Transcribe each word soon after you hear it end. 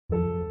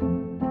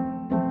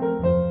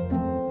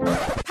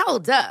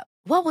Hold up.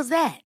 What was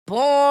that?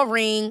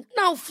 Boring.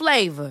 No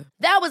flavor.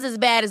 That was as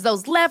bad as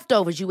those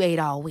leftovers you ate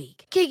all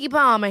week. Keke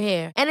Palmer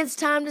here, and it's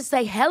time to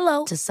say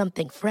hello to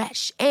something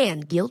fresh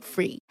and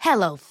guilt-free.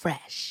 Hello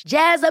Fresh.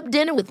 Jazz up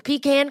dinner with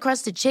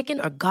pecan-crusted chicken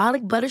or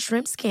garlic butter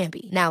shrimp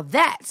scampi. Now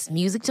that's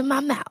music to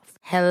my mouth.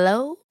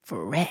 Hello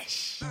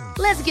Fresh.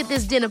 Let's get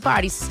this dinner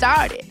party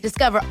started.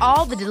 Discover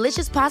all the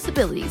delicious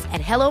possibilities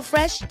at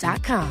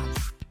hellofresh.com.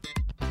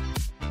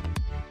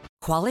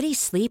 Quality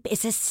sleep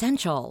is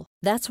essential.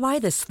 That's why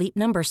the Sleep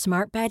Number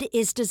Smart Bed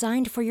is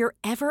designed for your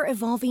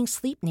ever-evolving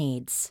sleep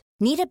needs.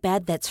 Need a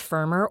bed that's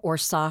firmer or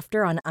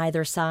softer on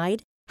either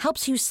side?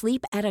 Helps you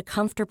sleep at a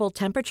comfortable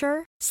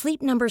temperature?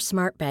 Sleep Number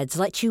Smart Beds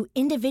let you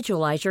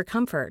individualize your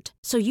comfort,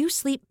 so you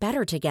sleep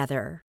better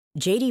together.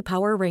 J.D.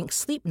 Power ranks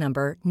Sleep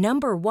Number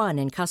number 1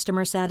 in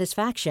customer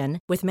satisfaction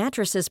with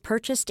mattresses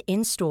purchased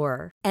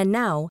in-store. And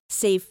now,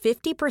 save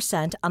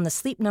 50% on the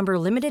Sleep Number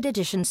Limited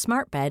Edition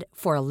Smart Bed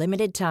for a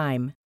limited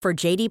time. For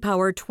J.D.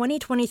 Power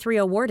 2023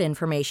 award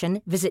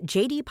information, visit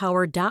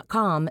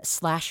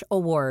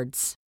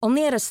jdpower.com/awards.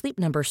 Only at a Sleep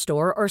Number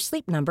store or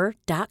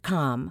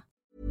sleepnumber.com.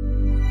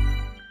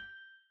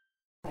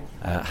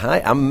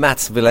 Hi, I'm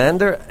Mats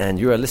Wilander, and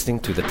you are listening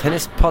to the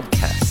Tennis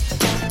Podcast.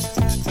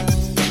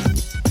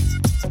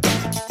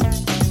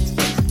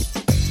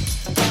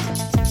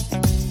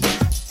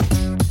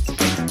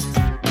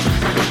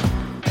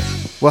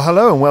 Well,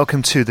 hello and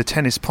welcome to the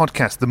Tennis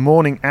Podcast, the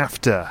morning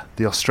after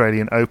the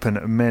Australian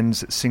Open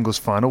men's singles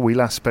final. We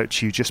last spoke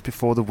to you just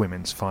before the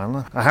women's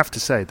final. I have to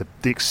say,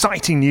 the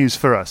exciting news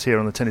for us here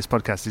on the Tennis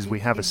Podcast is we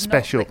have a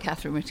special... Not that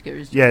Catherine Whitaker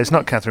is... Yeah, it's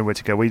not Catherine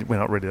Whitaker. We're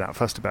not really that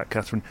fussed about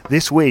Catherine.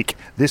 This week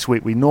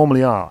we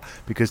normally are,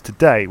 because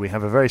today we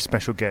have a very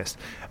special guest,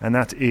 and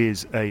that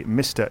is a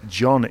Mr.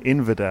 John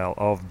Inverdale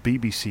of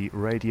BBC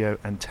Radio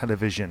and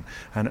Television,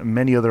 and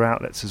many other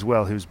outlets as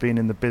well, who's been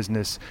in the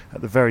business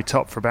at the very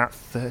top for about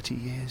 30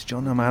 years.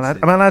 John, am I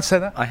allowed to say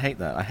that? I hate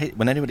that. I hate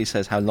when anybody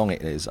says how long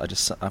it is. I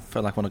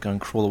feel like I want to go and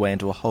crawl away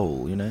into a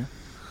hole, you know?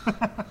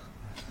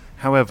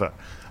 However,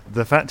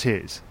 the fact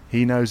is,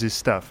 he knows his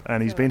stuff,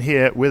 and he's been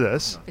here with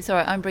us. It's all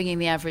right. I'm bringing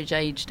the average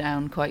age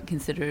down quite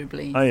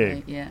considerably. Are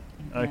you? Yeah.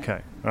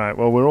 Okay. All right.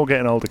 Well, we're all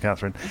getting older,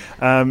 Catherine.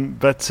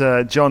 But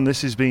John,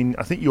 this has been,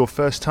 I think, your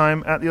first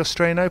time at the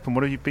Australian Open.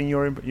 What have been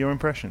your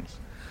impressions?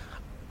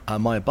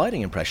 My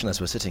abiding impression,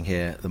 as we're sitting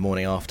here the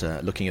morning after,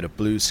 looking at a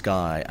blue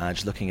sky and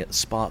just looking at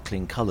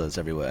sparkling colours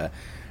everywhere,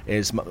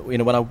 is, you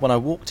know, when I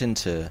walked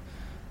into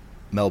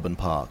Melbourne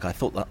Park, I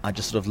thought that I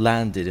just sort of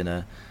landed in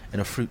a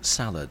fruit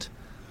salad.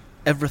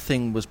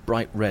 Everything was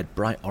bright red,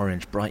 bright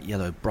orange, bright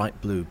yellow, bright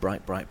blue,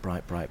 bright,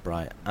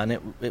 and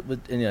it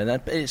would, you know,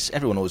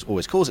 everyone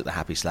always calls it the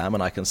Happy Slam,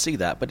 and I can see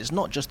that, but it's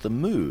not just the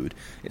mood,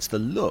 it's the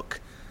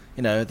look.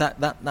 You know,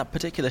 that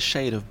particular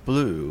shade of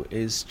blue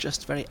is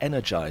just very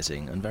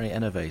energising and very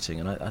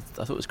innovating, and I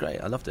thought it was great.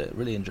 I loved it,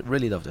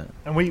 really loved it.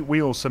 And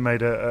we also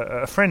made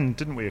a friend,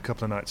 didn't we, a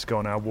couple of nights ago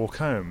on our walk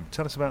home?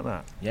 Tell us about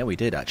that. Yeah, we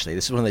did actually.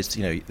 This is one of those,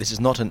 you know, this is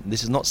not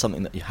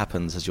something that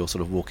happens as you're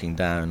sort of walking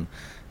down,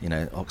 you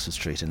know, Oxford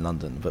Street in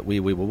London. But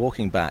we were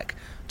walking back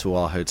to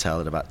our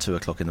hotel at about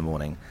 2:00 in the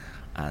morning,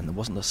 and there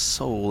wasn't a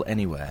soul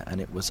anywhere, and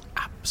it was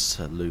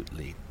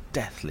absolutely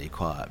deathly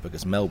quiet,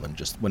 because Melbourne,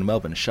 just when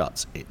Melbourne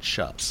shuts, it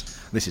shuts.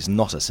 This is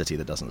not a city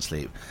that doesn't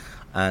sleep.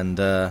 And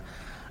at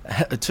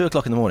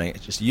 2:00 in the morning,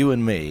 it's just you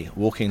and me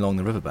walking along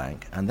the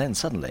riverbank, and then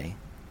suddenly,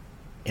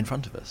 in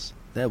front of us,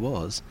 there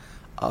was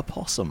a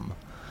possum.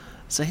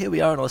 So here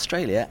we are in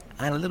Australia,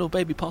 and a little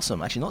baby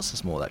possum, actually not so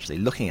small, actually,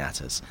 looking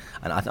at us.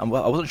 And I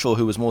wasn't sure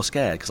who was more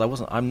scared,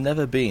 because I've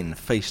never been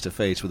face to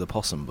face with a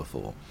possum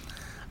before,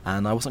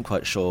 and I wasn't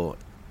quite sure,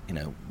 you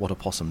know, what a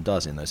possum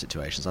does in those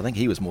situations. I think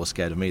he was more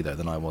scared of me, though,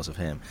 than I was of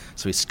him.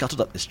 So he scuttled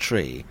up this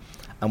tree,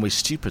 and we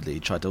stupidly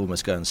tried to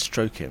almost go and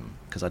stroke him,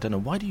 because I don't know,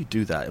 why do you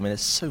do that? I mean,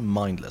 it's so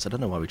mindless. I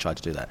don't know why we tried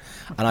to do that.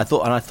 And I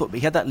thought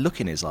he had that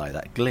look in his eye,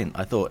 that glint.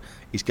 I thought,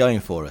 he's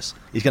going for us.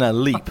 He's going to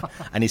leap,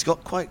 and he's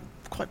got quite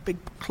big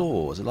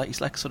claws.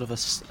 He's like sort of a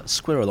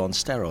squirrel on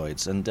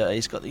steroids, and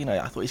he's got, you know,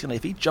 I thought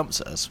if he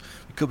jumps at us,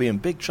 we could be in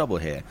big trouble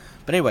here.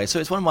 But anyway, so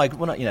it's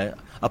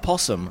a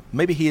possum.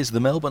 Maybe he is the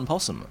Melbourne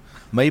possum.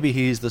 Maybe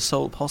he is the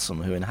sole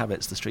possum who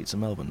inhabits the streets of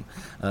Melbourne.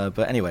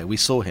 But anyway, we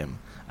saw him,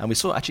 and we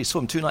saw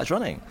him 2 nights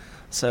running.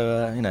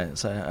 So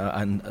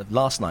and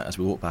last night, as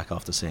we walked back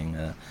after seeing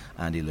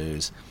Andy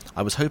lose,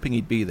 I was hoping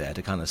he'd be there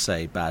to kind of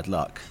say bad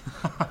luck,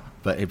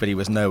 but he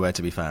was nowhere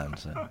to be found.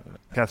 So.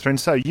 Catherine,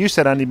 so you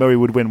said Andy Murray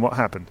would win. What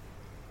happened?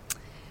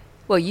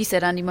 Well, you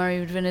said Andy Murray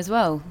would win as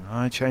well.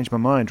 I changed my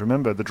mind.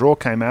 Remember, the draw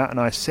came out, and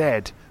I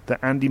said that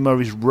Andy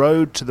Murray's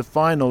road to the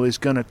final is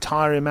going to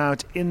tire him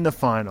out in the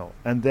final,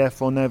 and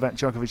therefore Novak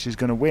Djokovic is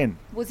going to win.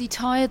 Was he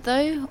tired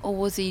though, or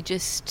was he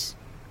just?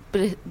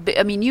 But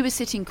I mean, you were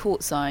sitting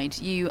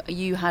courtside.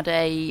 You had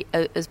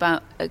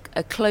about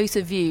a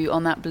closer view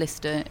on that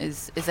blister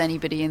as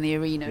anybody in the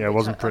arena. Yeah, it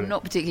wasn't pretty. I'm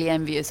not particularly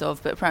envious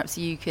of, but perhaps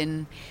you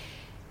can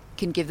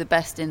give the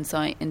best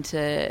insight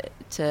into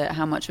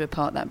how much of a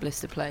part that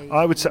blister plays.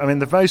 I would say, I mean,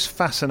 the most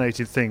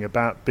fascinating thing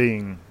about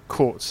being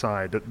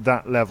courtside at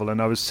that level,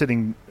 and I was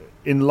sitting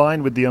in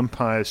line with the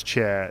umpire's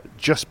chair,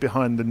 just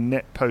behind the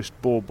net post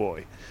ball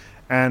boy.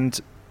 And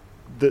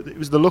it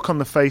was the look on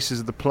the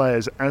faces of the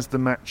players as the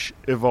match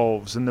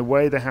evolves and the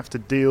way they have to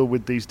deal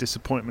with these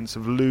disappointments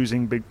of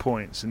losing big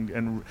points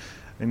and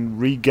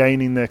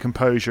regaining their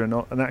composure and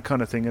that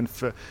kind of thing. And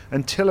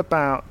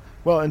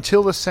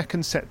until the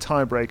second set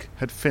tiebreak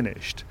had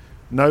finished,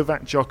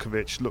 Novak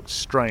Djokovic looked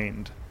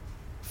strained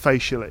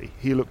facially.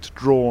 He looked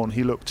drawn.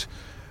 He looked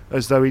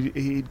as though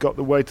he'd got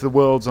the weight of the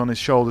world on his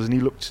shoulders, and he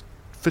looked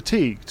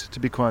fatigued, to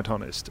be quite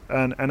honest.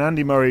 And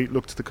Andy Murray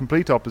looked the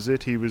complete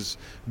opposite. He was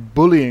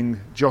bullying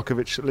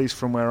Djokovic, at least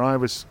from where I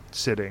was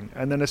sitting.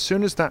 And then as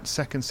soon as that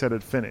second set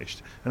had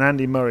finished and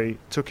Andy Murray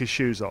took his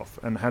shoes off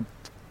and had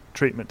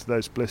treatment to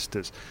those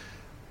blisters,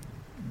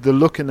 the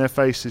look in their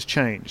faces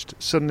changed.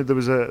 Suddenly there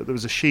was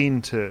a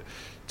sheen to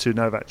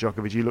Novak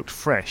Djokovic. He looked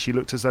fresh. He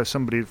looked as though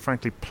somebody had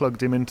frankly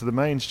plugged him into the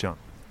mains, John.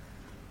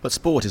 But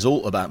sport is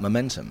all about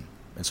momentum.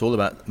 It's all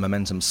about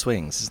momentum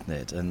swings, isn't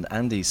it? And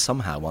Andy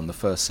somehow won the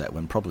first set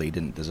when probably he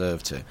didn't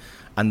deserve to.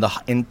 And the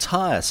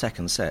entire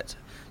second set,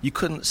 you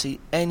couldn't see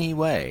any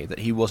way that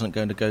he wasn't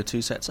going to go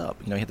 2 sets up.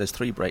 You know, he had those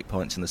 3 break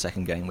points in the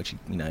second game, which,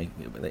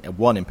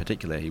 one in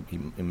particular, he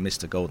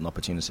missed a golden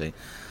opportunity.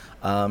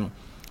 I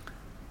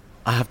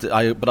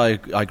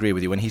agree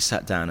with you. When he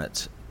sat down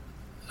at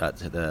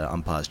the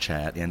umpire's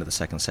chair at the end of the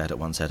second set at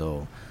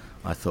 1-1,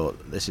 I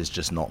thought, this is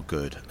just not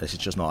good. This is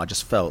just not.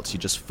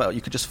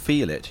 You could just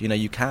feel it. You know,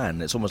 you can.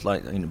 It's almost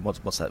like,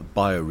 what's that,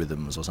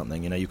 biorhythms or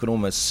something. You know, you can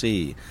almost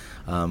see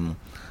you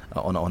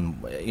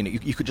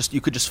could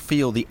just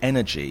feel the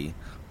energy.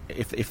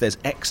 If there's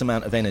X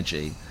amount of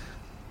energy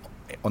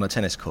on a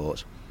tennis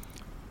court,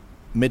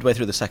 midway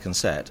through the second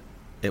set,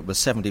 it was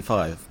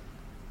 75%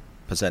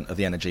 of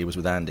the energy was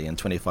with Andy and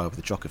 25%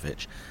 with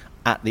Djokovic.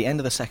 At the end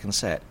of the second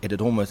set, it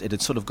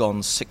had sort of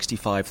gone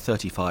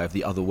 65-35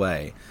 the other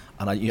way,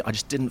 and I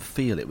just didn't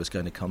feel it was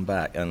going to come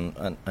back,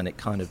 and it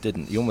kind of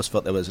didn't. You almost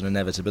felt there was an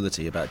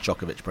inevitability about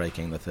Djokovic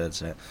breaking the third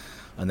set,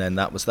 and then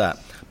that was that.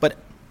 But,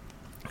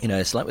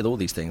 it's like with all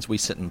these things, we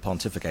sit and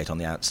pontificate on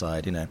the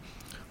outside,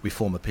 we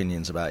form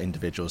opinions about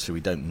individuals who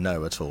we don't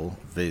know at all,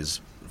 viz.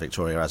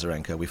 Victoria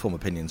Azarenka. We form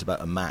opinions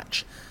about a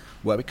match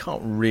where we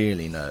can't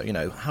really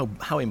know,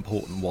 how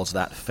important was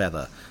that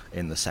feather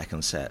in the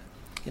second set.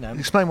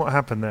 Explain what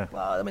happened there.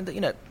 Well, I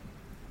mean,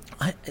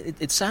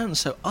 it sounds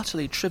so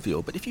utterly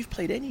trivial, but if you've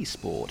played any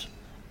sport,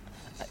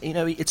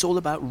 it's all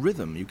about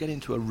rhythm. You get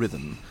into a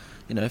rhythm.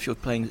 If you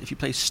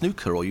play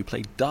snooker or you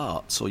play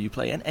darts or you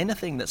play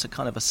anything that's a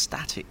kind of a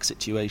static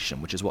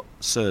situation, which is what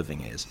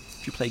serving is.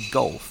 If you play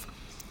golf,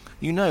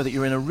 you know that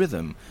you're in a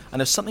rhythm,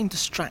 and if something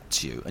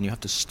distracts you and you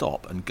have to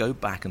stop and go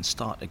back and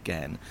start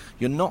again,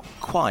 you're not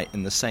quite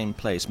in the same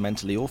place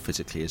mentally or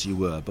physically as you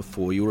were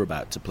before you were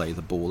about to play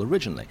the ball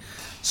originally.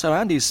 So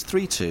Andy's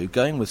 3-2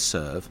 going with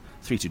serve,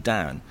 3-2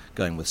 down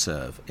going with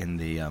serve in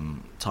the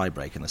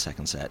tie-break in the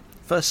second set.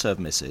 First serve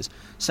misses,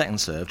 second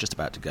serve just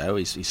about to go,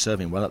 he's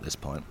serving well at this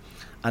point,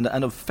 and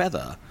a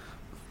feather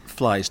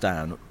flies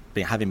down,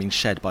 having been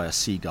shed by a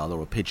seagull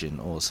or a pigeon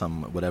or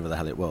whatever the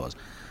hell it was,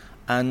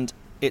 and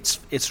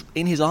it's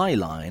in his eye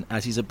line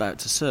as he's about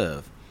to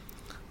serve.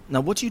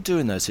 Now, what do you do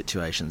in those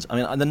situations? I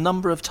mean, the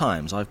number of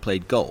times I've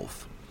played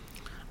golf,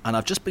 and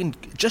I've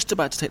just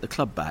about to take the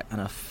club back,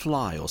 and a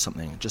fly or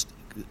something just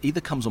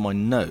either comes on my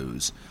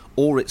nose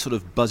or it sort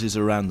of buzzes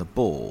around the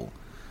ball.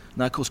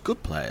 Now, of course,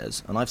 good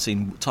players, and I've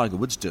seen Tiger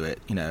Woods do it,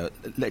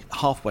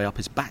 halfway up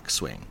his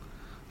backswing,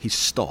 he's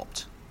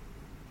stopped.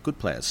 Good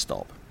players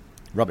stop.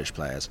 Rubbish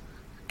players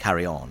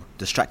carry on,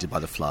 distracted by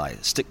the fly,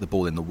 stick the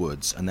ball in the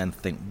woods, and then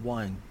think,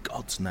 why in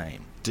God's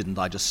name didn't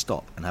I just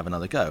stop and have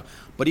another go?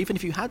 But even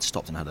if you had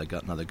stopped and had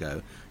another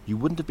go, you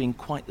wouldn't have been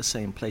quite the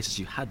same place as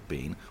you had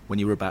been when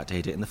you were about to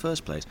hit it in the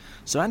first place.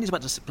 So Andy's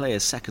about to play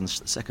his second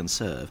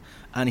serve,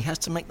 and he has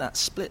to make that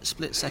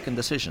split-second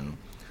decision.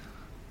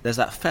 There's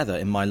that feather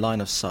in my line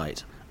of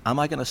sight. Am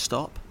I going to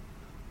stop,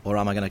 or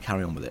am I going to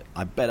carry on with it?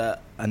 I better...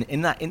 And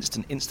in that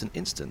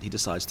instant, he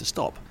decides to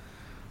stop.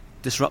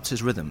 Disrupts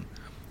his rhythm.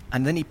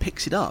 And then he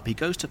picks it up. He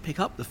goes to pick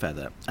up the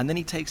feather, and then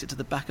he takes it to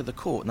the back of the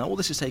court. Now, all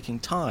this is taking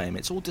time.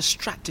 It's all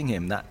distracting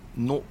him, that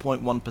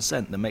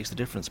 0.1% that makes the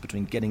difference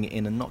between getting it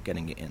in and not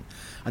getting it in.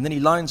 And then he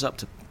lines up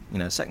to,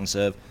 second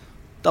serve,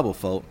 double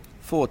fault,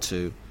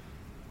 4-2,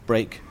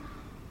 break,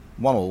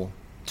 1-1,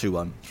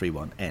 2-1,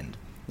 3-1, end.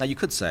 Now, you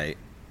could say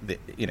that,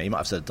 he might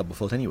have said a double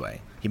fault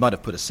anyway. He might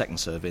have put a second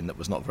serve in that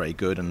was not very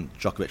good, and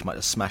Djokovic might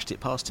have smashed it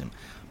past him.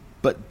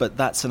 But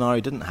that scenario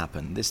didn't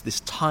happen. This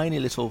tiny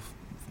little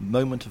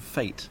moment of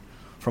fate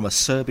from a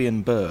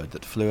Serbian bird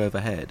that flew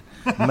overhead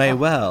may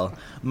well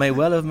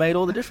have made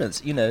all the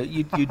difference.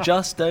 You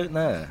just don't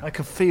know. I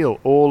can feel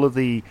all of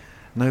the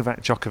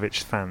Novak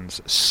Djokovic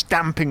fans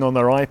stamping on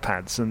their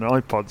iPads and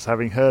iPods,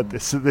 having heard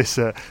this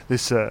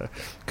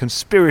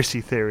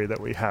conspiracy theory that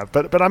we have.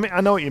 But I mean,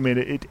 I know what you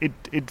mean.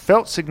 It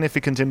felt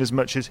significant in as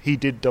much as he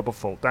did double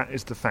fault. That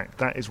is the fact.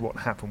 That is what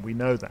happened. We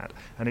know that,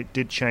 and it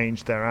did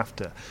change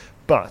thereafter.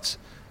 But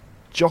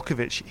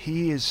Djokovic,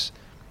 he's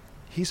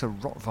a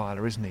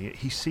Rottweiler, isn't he?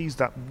 He sees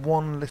that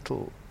one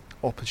little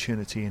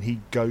opportunity and he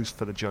goes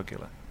for the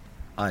jugular?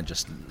 I'm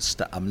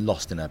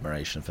lost in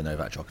admiration for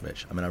Novak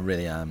Djokovic. I mean, I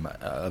really am.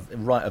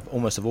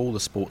 Almost of all the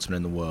sportsmen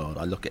in the world,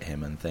 I look at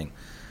him and think,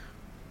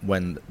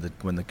 when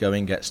the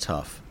going gets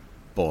tough,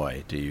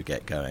 boy, do you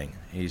get going.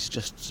 He's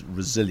just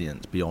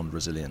resilient, beyond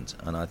resilient.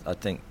 And I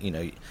think,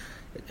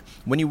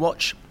 when you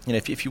watch,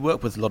 if you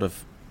work with a lot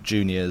of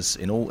juniors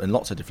in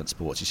lots of different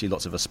sports, you see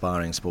lots of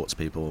aspiring sports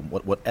people,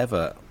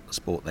 whatever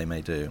sport they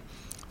may do.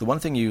 The one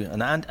thing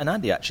and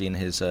Andy actually in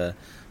his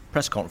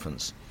press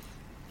conference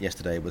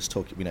yesterday was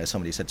talking.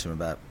 Somebody said to him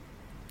about,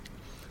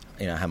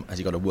 has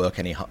he got to work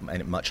any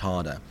much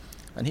harder?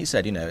 And he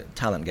said,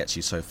 talent gets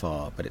you so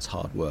far, but it's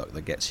hard work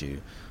that gets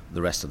you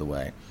the rest of the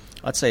way.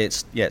 I'd say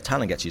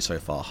talent gets you so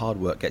far, hard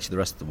work gets you the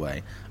rest of the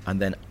way, and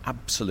then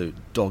absolute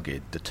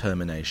dogged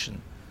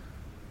determination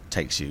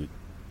takes you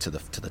to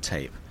the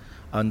tape.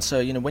 And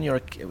so, when you're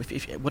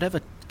if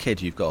whatever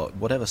kid you've got,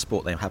 whatever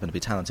sport they happen to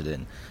be talented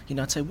in,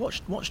 I'd say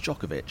watch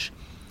Djokovic,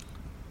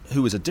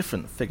 who is a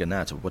different figure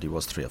now to what he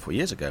was 3 or 4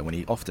 years ago when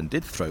he often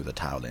did throw the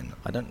towel in.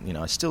 I don't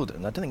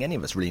think any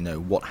of us really know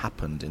what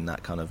happened in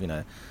that kind of,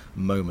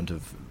 moment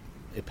of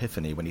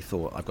epiphany when he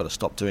thought, I've got to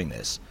stop doing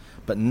this.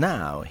 But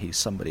now he's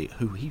somebody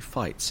who he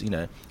fights, in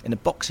a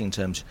boxing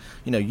terms,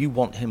 you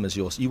want him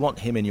you want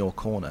him in your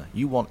corner.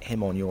 You want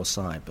him on your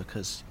side,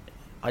 because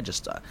I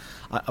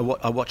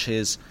watch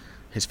his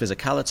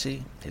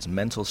physicality, his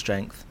mental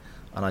strength,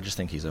 and I just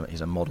think he's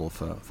a model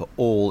for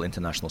all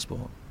international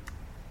sport.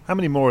 How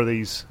many more of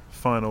these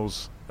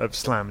finals of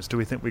slams do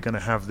we think we're going to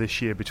have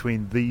this year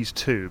between these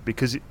two?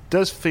 Because it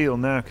does feel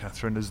now,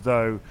 Catherine, as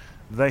though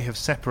they have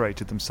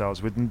separated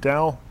themselves, with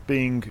Nadal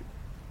being,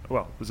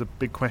 there's a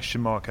big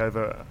question mark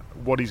over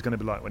what he's going to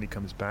be like when he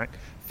comes back.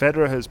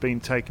 Federer has been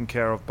taken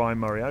care of by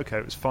Murray. Okay,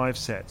 it was 5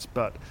 sets,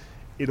 but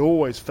it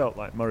always felt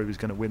like Murray was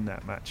going to win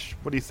that match.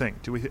 What do you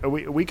think? Are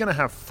we going to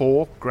have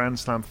 4 Grand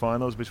Slam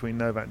finals between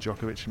Novak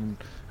Djokovic and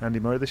Andy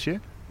Murray this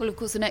year? Well, of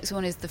course, the next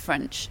one is the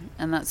French,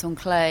 and that's on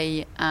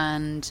clay,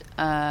 and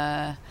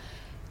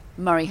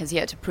Murray has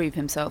yet to prove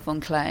himself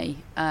on clay.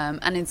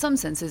 And in some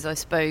senses, I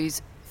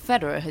suppose,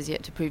 Federer has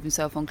yet to prove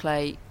himself on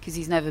clay because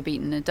he's never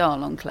beaten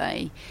Nadal on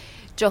clay.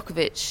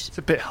 Djokovic... It's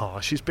a bit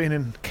harsh. He's been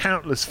in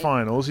countless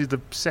finals. He's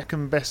the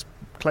second best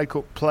clay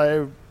court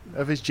player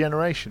of his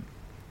generation.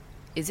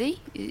 Is he?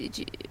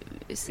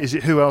 Is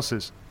it? Who else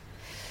is?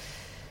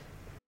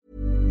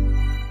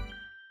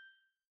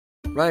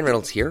 Ryan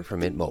Reynolds here from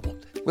Mint Mobile.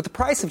 With the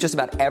price of just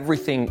about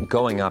everything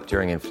going up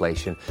during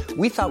inflation,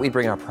 we thought we'd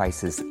bring our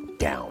prices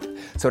down.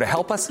 So to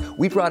help us,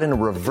 we brought in a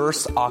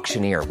reverse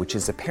auctioneer, which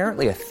is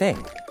apparently a thing.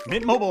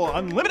 Mint Mobile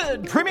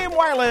Unlimited Premium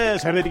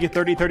Wireless. How to get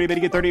 30, 30, bit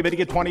to get 30, bit to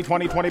get 20,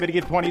 20, 20, bit to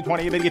get 20,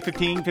 20, bit to get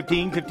 15,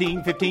 15,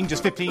 15, 15,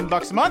 just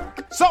 $15 a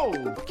month?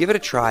 Sold! Give it a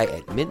try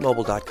at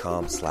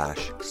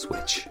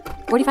mintmobile.com/switch.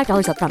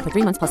 $45 up front for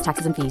 3 months plus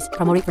taxes and fees.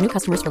 Promo rate for new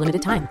customers for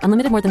limited time.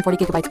 Unlimited more than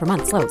 40 gigabytes per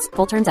month. Slows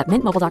full terms at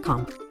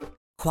mintmobile.com.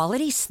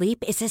 Quality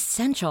sleep is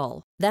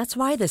essential. That's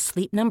why the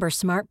Sleep Number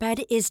Smart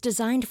Bed is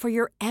designed for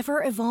your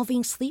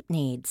ever-evolving sleep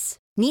needs.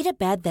 Need a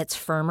bed that's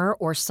firmer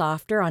or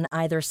softer on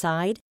either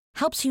side?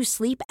 Helps you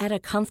sleep at a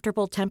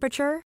comfortable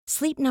temperature?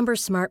 Sleep Number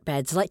Smart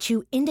Beds let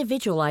you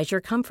individualize your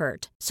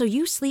comfort, so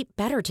you sleep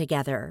better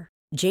together.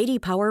 J.D.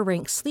 Power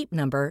ranks Sleep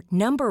Number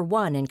number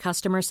 1 in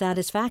customer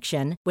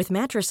satisfaction with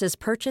mattresses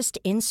purchased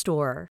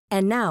in-store.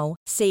 And now,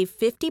 save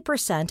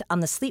 50%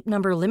 on the Sleep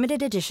Number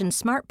Limited Edition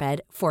Smart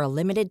Bed for a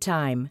limited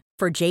time.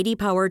 For J.D.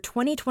 Power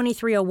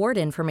 2023 award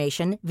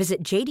information,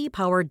 visit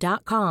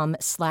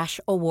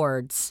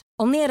jdpower.com/awards.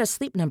 Only at a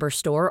Sleep Number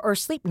store or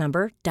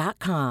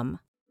sleepnumber.com.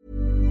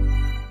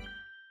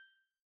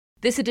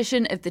 This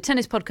edition of the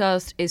Tennis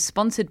Podcast is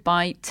sponsored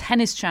by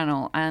Tennis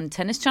Channel, and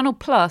Tennis Channel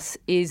Plus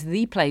is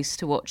the place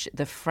to watch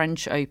the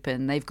French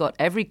Open. They've got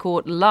every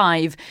court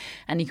live,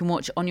 and you can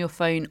watch on your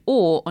phone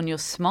or on your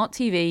smart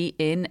TV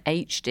in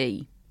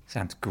HD.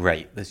 Sounds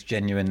great. There's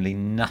genuinely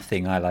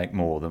nothing I like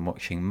more than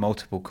watching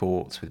multiple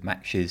courts with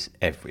matches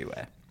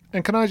everywhere.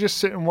 And can I just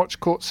sit and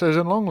watch Court Says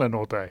in Longland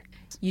all day?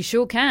 You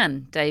sure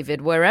can,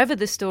 David. Wherever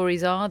the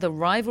stories are, the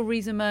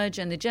rivalries emerge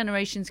and the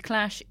generations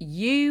clash,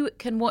 you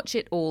can watch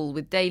it all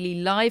with daily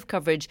live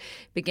coverage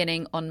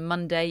beginning on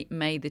Monday,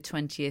 May the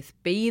 20th.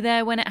 Be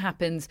there when it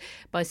happens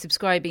by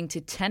subscribing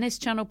to Tennis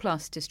Channel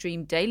Plus to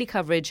stream daily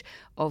coverage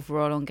of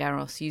Roland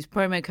Garros. Use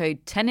promo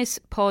code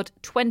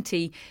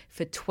TennisPod20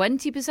 for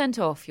 20%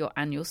 off your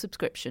annual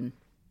subscription.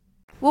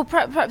 Well,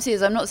 perhaps he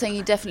is. I'm not saying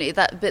he definitely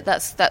but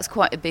that's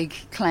quite a big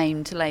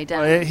claim to lay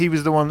down. He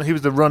was the one. He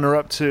was the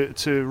runner-up to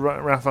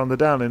Rafael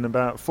Nadal in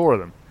about 4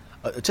 of them.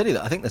 I tell you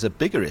that I think there's a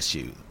bigger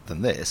issue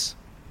than this.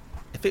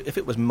 If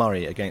it was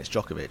Murray against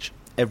Djokovic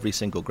every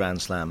single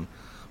Grand Slam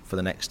for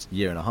the next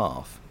year and a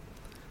half,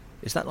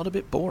 is that not a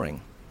bit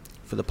boring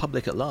for the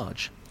public at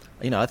large?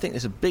 I think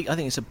it's a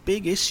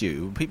big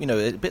issue. People,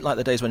 a bit like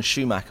the days when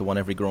Schumacher won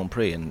every Grand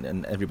Prix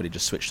and everybody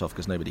just switched off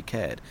because nobody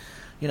cared.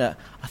 I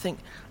think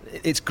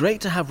it's great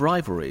to have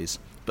rivalries,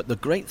 but the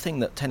great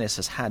thing that tennis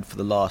has had for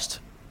the last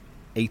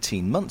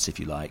 18 months, if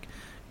you like,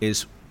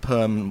 is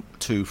perm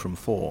 2 from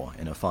 4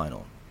 in a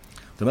final.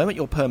 The moment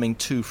you're perming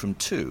 2 from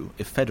 2,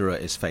 if Federer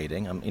is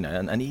fading,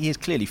 and he is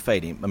clearly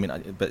fading.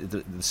 But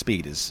the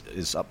speed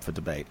is up for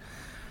debate.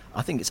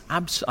 I think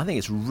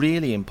it's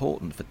really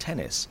important for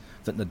tennis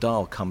that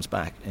Nadal comes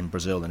back in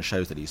Brazil and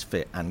shows that he's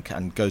fit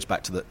and goes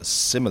back to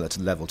similar to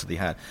the level that he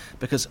had.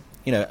 Because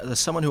as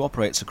someone who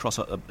operates across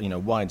a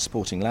wide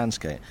sporting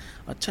landscape,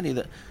 I tell you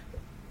that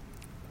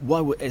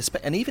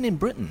and even in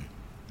Britain,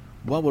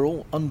 while we're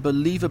all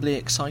unbelievably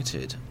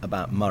excited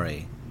about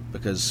Murray,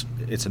 because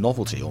it's a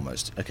novelty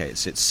almost. Okay,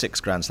 it's 6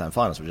 Grand Slam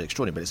finals, which is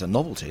extraordinary, but it's a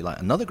novelty. Like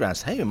another Grand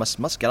Slam, hey, we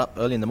must get up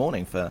early in the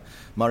morning for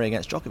Murray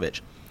against Djokovic.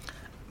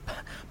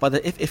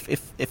 But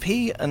if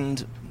he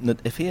and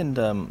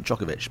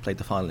Djokovic played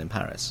the final in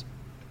Paris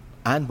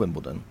and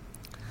Wimbledon,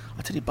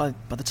 I tell you, by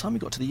the time we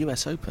got to the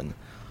US Open,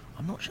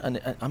 I'm not sure,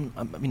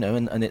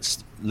 and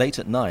it's late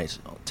at night,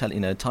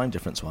 time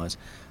difference wise,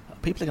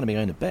 people are going to be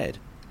going to bed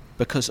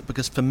because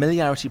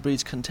familiarity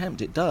breeds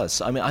contempt. It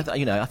does. I mean,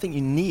 I think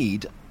you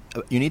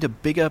need a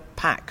bigger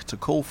pack to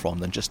call from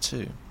than just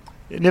 2.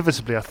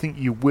 Inevitably, I think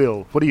you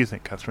will. What do you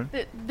think, Catherine?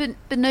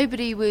 But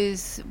nobody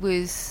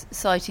was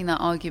citing that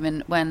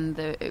argument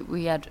when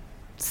we had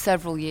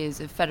several years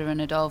of Federer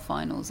Nadal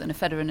finals, and a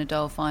Federer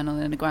Nadal final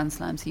in a Grand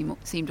Slam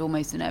seemed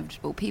almost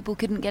inevitable. People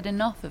couldn't get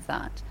enough of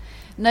that.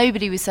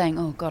 Nobody was saying,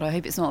 "Oh God, I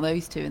hope it's not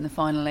those 2 in the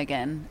final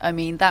again." I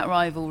mean, that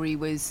rivalry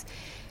was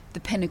the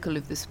pinnacle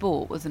of the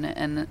sport, wasn't it?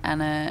 And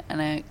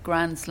a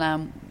Grand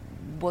Slam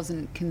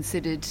wasn't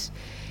considered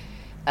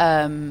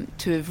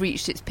to have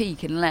reached its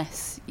peak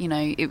unless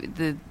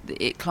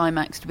it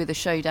climaxed with a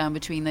showdown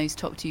between those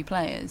top 2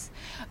 players.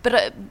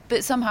 But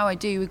somehow I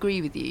do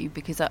agree with you,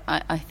 because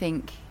I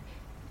think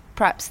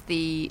perhaps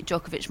the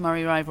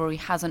Djokovic-Murray rivalry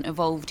hasn't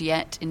evolved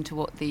yet into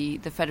what the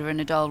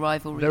Federer-Nadal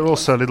rivalry They're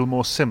also a little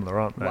more similar,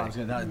 aren't they?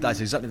 Well,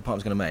 that's exactly the point I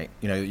was going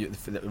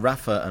to make.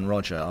 Rafa and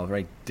Roger are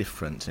very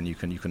different, and you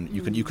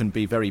can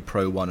be very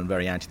pro one and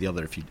very anti the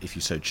other if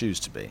you so choose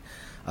to be.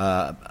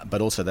 But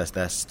also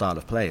their style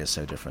of play is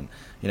so different,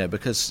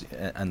 because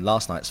and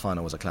last night's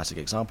final was a classic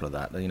example of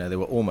that. They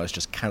were almost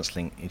just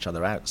cancelling each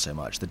other out so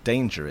much. The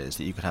danger is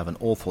that you could have an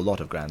awful lot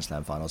of Grand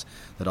Slam finals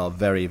that are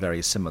very,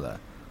 very similar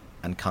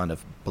and kind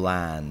of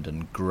bland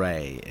and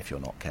grey if you're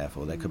not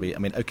careful. There could be,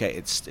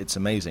 it's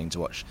amazing to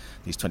watch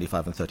these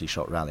 25 and 30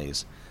 shot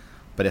rallies,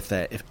 but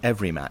if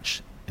every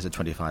match is a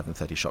 25 and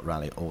 30 shot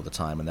rally all the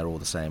time and they're all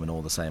the same and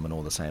all the same and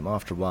all the same,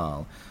 after a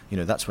while,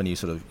 that's when you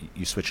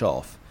switch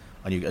off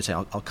and you say,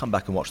 I'll come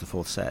back and watch the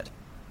 4th set.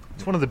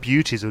 It's one of the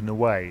beauties, in a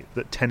way,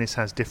 that tennis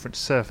has different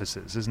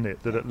surfaces, isn't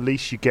it? That at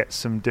least you get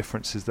some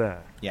differences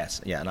there. Yes,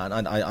 yeah,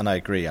 and I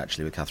agree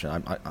actually with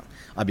Catherine.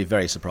 I'd be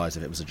very surprised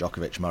if it was a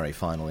Djokovic-Murray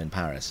final in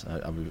Paris.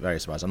 I'd be very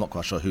surprised. I'm not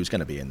quite sure who's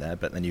going to be in there,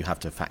 but then you have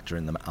to factor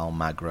in the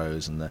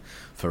Almagros and the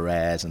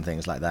Ferrers and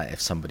things like that.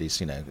 If somebody's,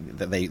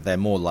 they're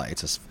more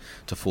likely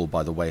to fall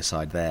by the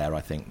wayside there,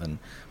 I think, than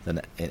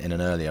in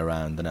an earlier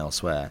round than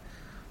elsewhere.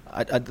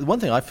 The one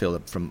thing I feel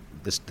from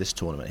this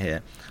tournament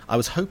here, I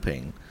was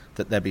hoping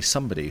that there'd be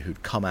somebody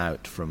who'd come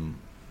out from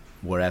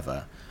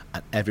wherever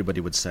and everybody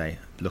would say,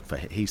 look for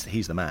him,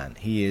 he's the man,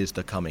 he is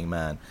the coming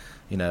man.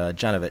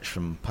 Janovic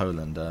from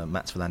Poland,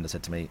 Mats Wilander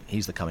said to me,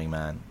 he's the coming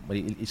man. Well,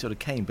 he sort of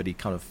came, but he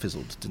kind of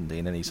fizzled, didn't he?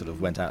 And then he sort of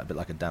went out a bit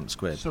like a damp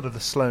squid. Sort of the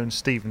Sloane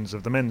Stephens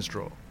of the men's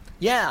draw.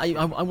 Yeah,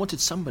 I wanted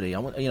somebody. I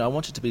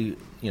wanted to be,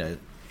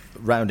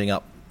 rounding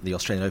up the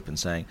Australian Open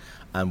saying,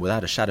 and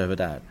without a shadow of a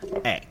doubt,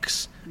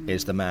 X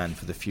is the man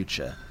for the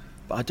future.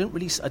 But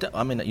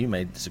you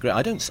may disagree.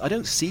 I don't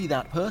see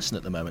that person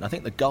at the moment. I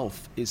think the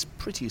gulf is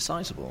pretty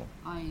sizable.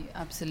 I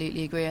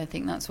absolutely agree. I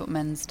think that's what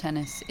men's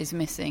tennis is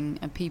missing.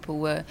 And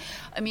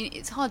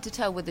it's hard to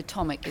tell whether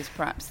Tomic is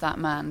perhaps that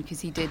man,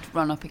 because he did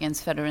run up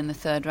against Federer in the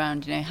 3rd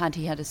round. Had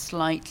he had a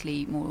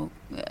slightly more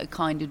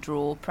kind of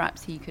draw,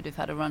 perhaps he could have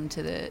had a run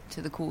to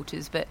the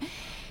quarters. But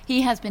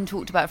he has been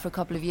talked about for a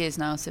couple of years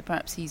now, so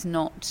perhaps he's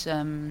not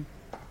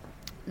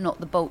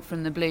the bolt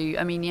from the blue.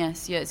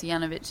 Yes, Jerzy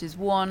Janowicz has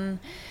won,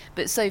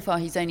 but so far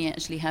he's only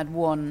actually had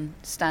one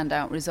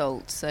standout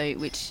result,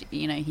 which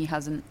he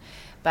hasn't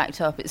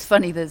backed up. It's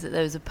funny,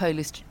 there was a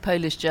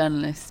Polish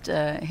journalist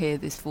here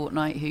this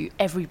fortnight who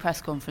every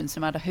press conference,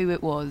 no matter who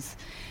it was,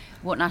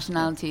 what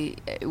nationality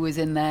was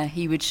in there,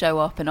 he would show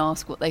up and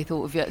ask what they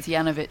thought of Jerzy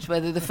Janowicz,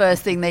 whether the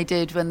first thing they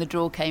did when the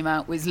draw came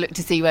out was look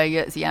to see where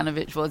Jerzy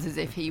Janowicz was, as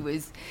if he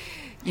was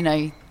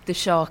the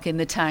shark in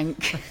the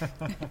tank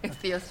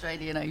of the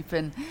Australian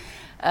Open.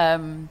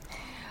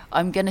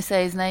 I'm going to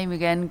say his name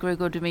again,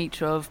 Grigor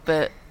Dimitrov,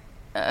 but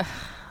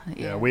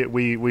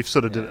we've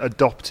sort of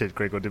adopted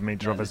Grigor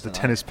Dimitrov as the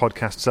tennis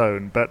podcast's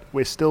own, but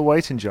we're still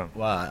waiting, John.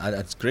 Well,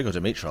 it's Grigor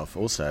Dimitrov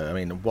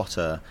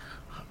also.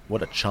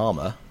 What a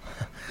charmer.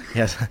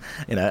 Yes,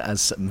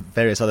 as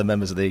various other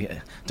members of the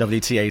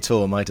WTA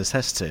tour might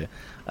attest to.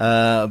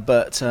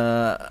 But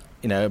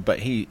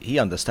he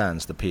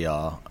understands the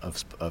PR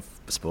of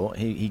sport.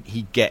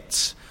 He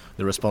gets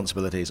the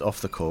responsibilities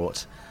off the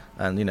court.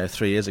 And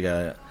 3 years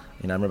ago,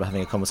 I remember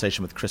having a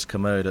conversation with Chris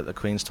Commode at the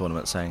Queen's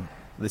tournament, saying,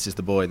 "This is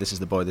the boy. This is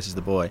the boy. This is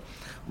the boy."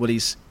 Well,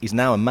 he's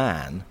now a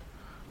man,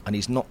 and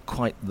he's not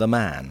quite the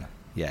man.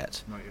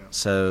 yet. Not yet.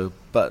 So,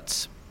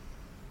 but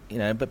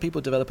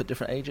people develop at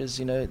different ages.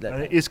 And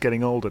it is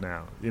getting older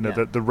now.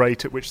 The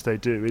rate at which they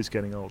do is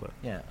getting older.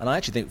 Yeah, and I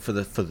actually think for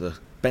the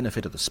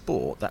benefit of the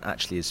sport, that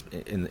actually is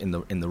in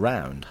the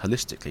round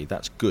holistically,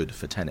 that's good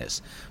for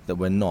tennis. That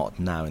we're not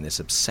now in this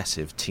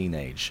obsessive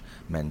teenage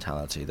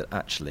mentality. That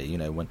actually,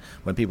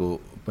 when people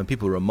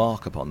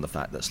remark upon the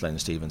fact that Sloane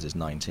Stephens is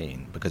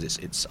 19 because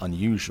it's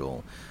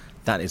unusual.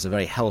 That is a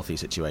very healthy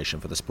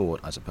situation for the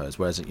sport, I suppose.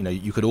 Whereas,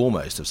 you could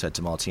almost have said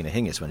to Martina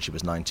Hingis when she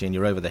was 19,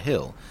 "You're over the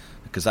hill,"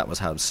 because that was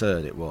how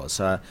absurd it was.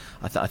 So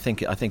I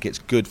think it's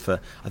good for.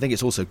 I think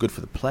it's also good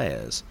for the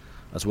players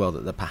as well,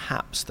 that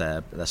perhaps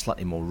they're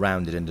slightly more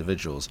rounded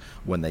individuals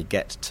when they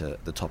get to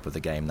the top of the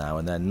game now,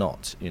 and they're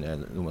not,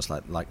 almost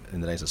like in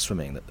the days of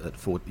swimming, that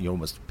you're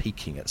almost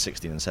peaking at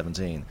 16 and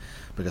 17,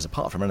 because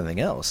apart from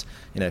anything else,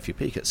 if you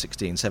peak at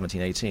 16,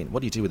 17, 18, what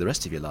do you do with the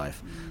rest of your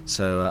life?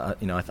 So,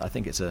 I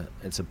think it's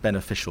a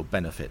beneficial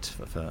benefit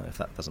for if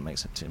that doesn't make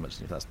sense too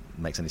much, if that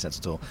makes any sense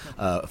at all,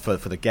 for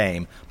the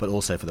game, but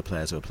also for the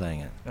players who are playing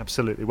it.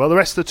 Absolutely. Well, the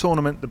rest of the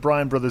tournament, the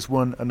Bryan brothers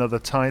won another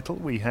title.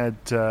 We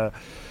had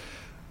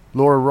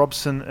Laura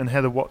Robson and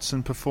Heather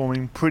Watson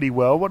performing pretty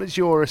well. What is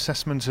your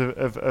assessment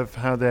of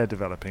how they're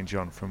developing,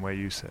 John, from where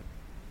you sit?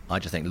 I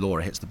just think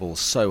Laura hits the ball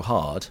so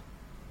hard,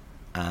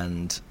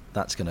 and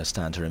that's going to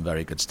stand her in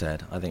very good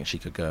stead. I think she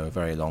could go a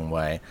very long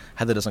way.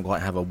 Heather doesn't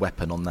quite have a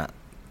weapon on that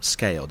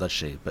scale, does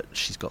she? But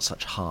she's got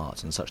such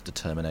heart and such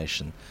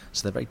determination.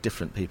 So they're very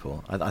different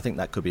people. I think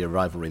that could be a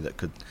rivalry that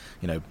could,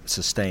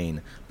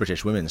 sustain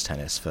British women's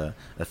tennis for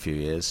a few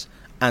years.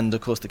 And,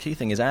 of course, the key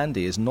thing is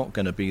Andy is not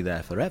going to be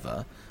there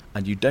forever.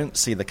 And you don't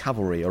see the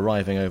cavalry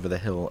arriving over the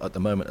hill at the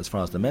moment as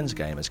far as the men's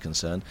game is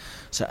concerned.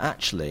 So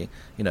actually,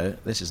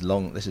 this is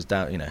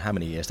down, how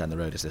many years down the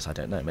road is this? I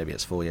don't know. Maybe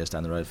it's 4 years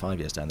down the road, 5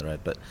 years down the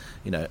road. But,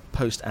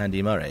 post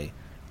Andy Murray,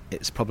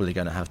 it's probably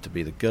going to have to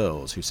be the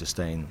girls who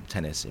sustain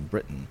tennis in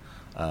Britain,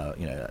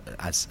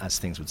 as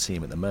things would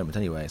seem at the moment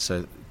anyway.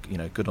 So,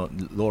 good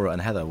on Laura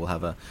and Heather will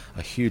have a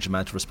huge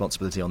amount of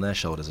responsibility on their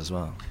shoulders as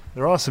well.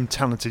 There are some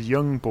talented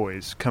young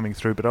boys coming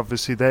through, but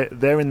obviously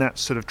they're in that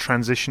sort of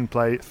transition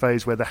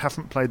phase where they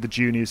haven't played the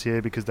juniors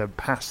here because they're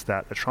past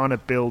that. They're trying to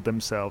build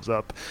themselves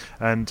up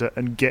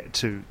and get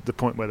to the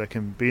point where they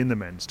can be in the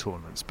men's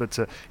tournaments. But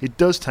it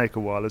does take a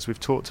while, as we've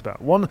talked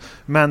about. One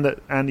man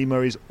that Andy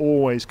Murray's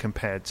always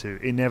compared to,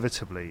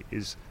 inevitably,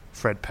 is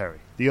Fred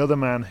Perry, the other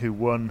man who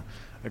won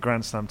a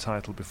Grand Slam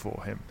title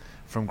before him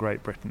from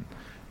Great Britain.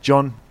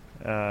 John,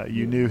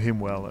 you knew him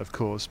well, of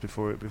course,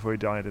 before he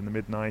died in the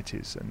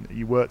mid-90s, and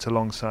you worked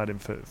alongside him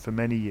for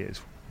many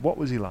years. What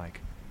was he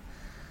like?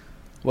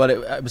 Well,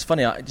 it was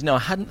funny. I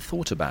hadn't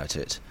thought about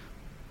it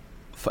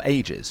for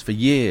ages, for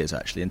years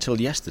actually, until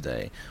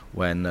yesterday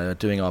when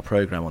doing our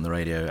programme on the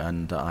radio,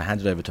 and I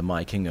handed over to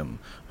Mike Ingham,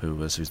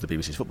 who's the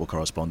BBC's football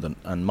correspondent,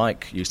 and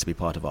Mike used to be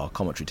part of our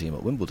commentary team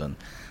at Wimbledon.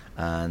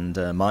 And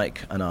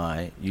Mike and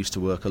I used to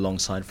work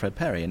alongside Fred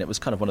Perry, and it was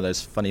kind of one of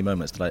those funny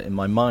moments that in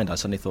my mind I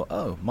suddenly thought,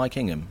 oh, Mike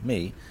Ingham,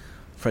 me,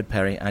 Fred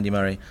Perry, Andy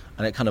Murray,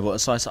 and it kind of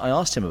was. So I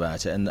asked him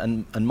about it,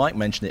 and Mike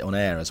mentioned it on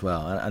air as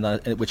well,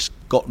 which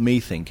got me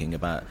thinking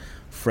about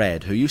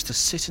Fred, who used to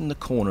sit in the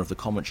corner of the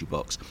commentary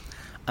box,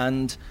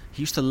 and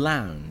he used to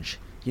lounge.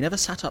 He never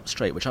sat up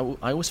straight, which I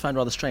always found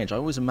rather strange. I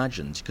always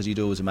imagined, because you'd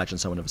always imagine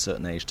someone of a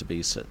certain age to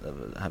be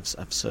have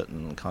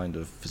certain kind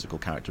of physical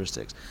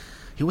characteristics.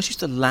 He always used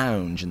to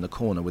lounge in the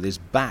corner with his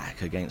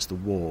back against the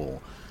wall.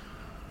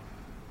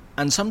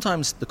 And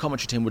sometimes the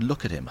commentary team would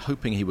look at him,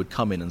 hoping he would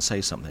come in and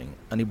say something,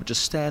 and he would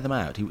just stare them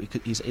out.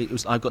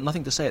 I've got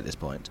nothing to say at this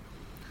point.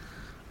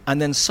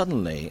 And then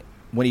suddenly,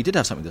 when he did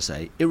have something to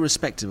say,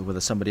 irrespective of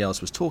whether somebody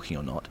else was talking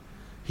or not,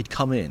 he'd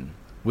come in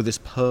with this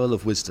pearl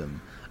of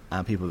wisdom,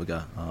 and people would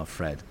go, "Oh,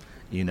 Fred,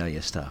 you know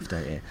your stuff,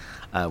 don't you?"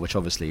 Which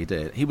obviously he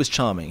did. He was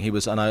charming. He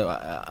was, and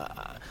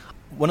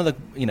one of the,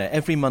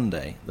 every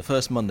Monday, the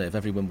first Monday of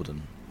every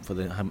Wimbledon, for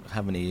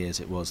how many years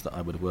it was that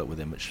I would have worked with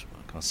him, which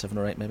 7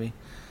 or 8 maybe,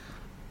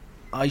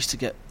 I used to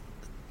get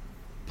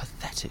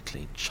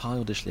pathetically,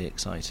 childishly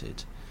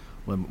excited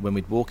when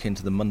we'd walk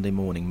into the Monday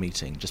morning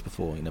meeting just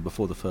before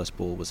the first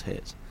ball was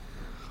hit,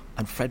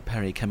 and Fred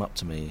Perry came up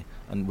to me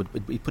and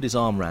he'd put his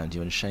arm round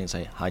you and shake and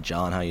say, "Hi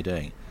John, how you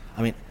doing?"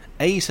 I mean,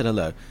 A, he said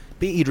hello,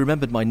 B, he'd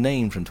remembered my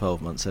name from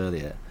 12 months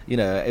earlier.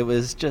 It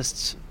was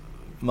just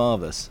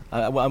marvellous.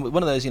 I'm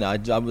one of those, I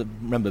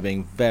remember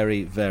being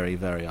very, very,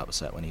 very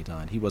upset when he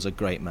died. He was a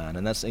great man,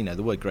 and that's,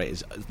 the word great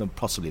is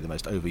possibly the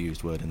most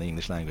overused word in the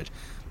English language.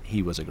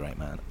 He was a great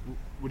man.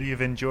 Would he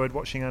have enjoyed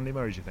watching Andy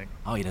Murray, do you think?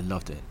 Oh, he'd have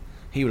loved it.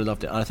 He would have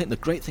loved it. And I think the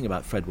great thing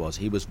about Fred was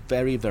he was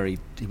very, very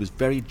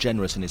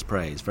generous in his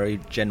praise, very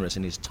generous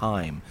in his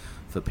time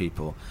for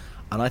people.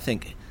 And I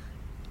think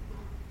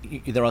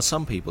there are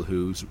some people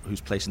whose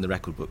place in the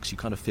record books, you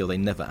kind of feel they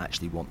never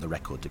actually want the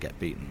record to get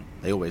beaten.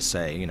 They always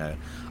say,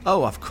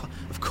 "Oh, of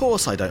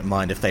course I don't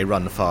mind if they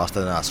run faster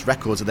than us.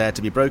 Records are there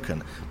to be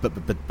broken." But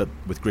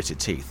with gritted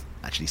teeth,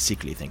 actually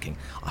secretly thinking,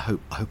 I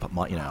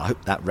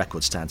hope that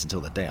record stands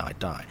until the day I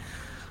die.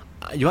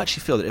 you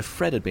actually feel that if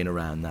Fred had been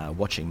around now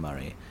watching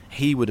Murray,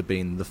 he would have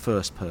been the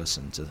first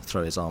person to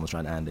throw his arms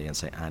around Andy and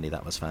say, Andy,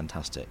 that was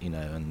fantastic, you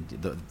know, and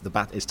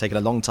it's taken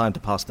a long time to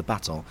pass the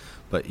battle,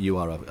 but you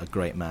are a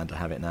great man to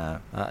have it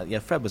now.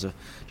 Fred was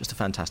just a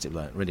fantastic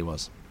bloke, really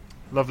was.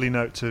 Lovely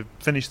note to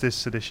finish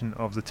this edition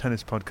of the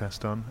Tennis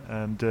Podcast on.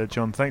 And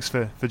John, thanks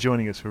for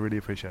joining us. We really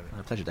appreciate it.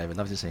 My pleasure, David.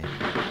 Lovely to see you.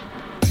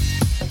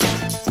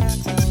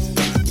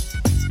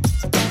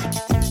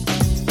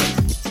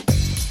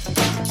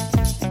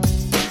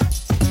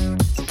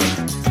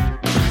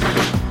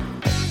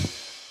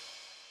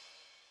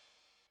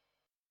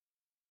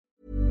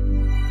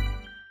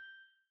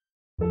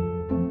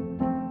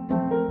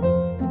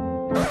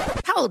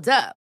 Hold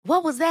up.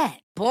 What was that?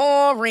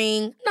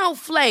 Boring. No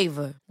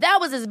flavor. That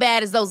was as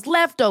bad as those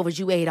leftovers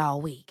you ate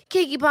all week.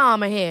 Keke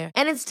Palmer here,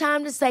 and it's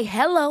time to say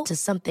hello to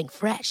something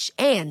fresh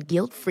and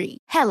guilt-free.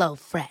 Hello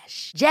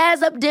Fresh.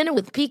 Jazz up dinner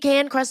with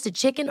pecan-crusted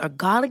chicken or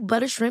garlic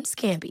butter shrimp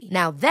scampi.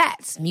 Now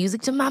that's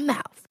music to my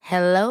mouth.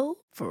 Hello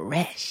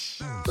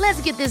Fresh.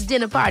 Let's get this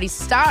dinner party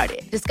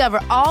started.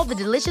 Discover all the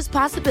delicious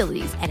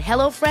possibilities at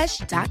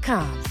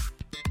HelloFresh.com.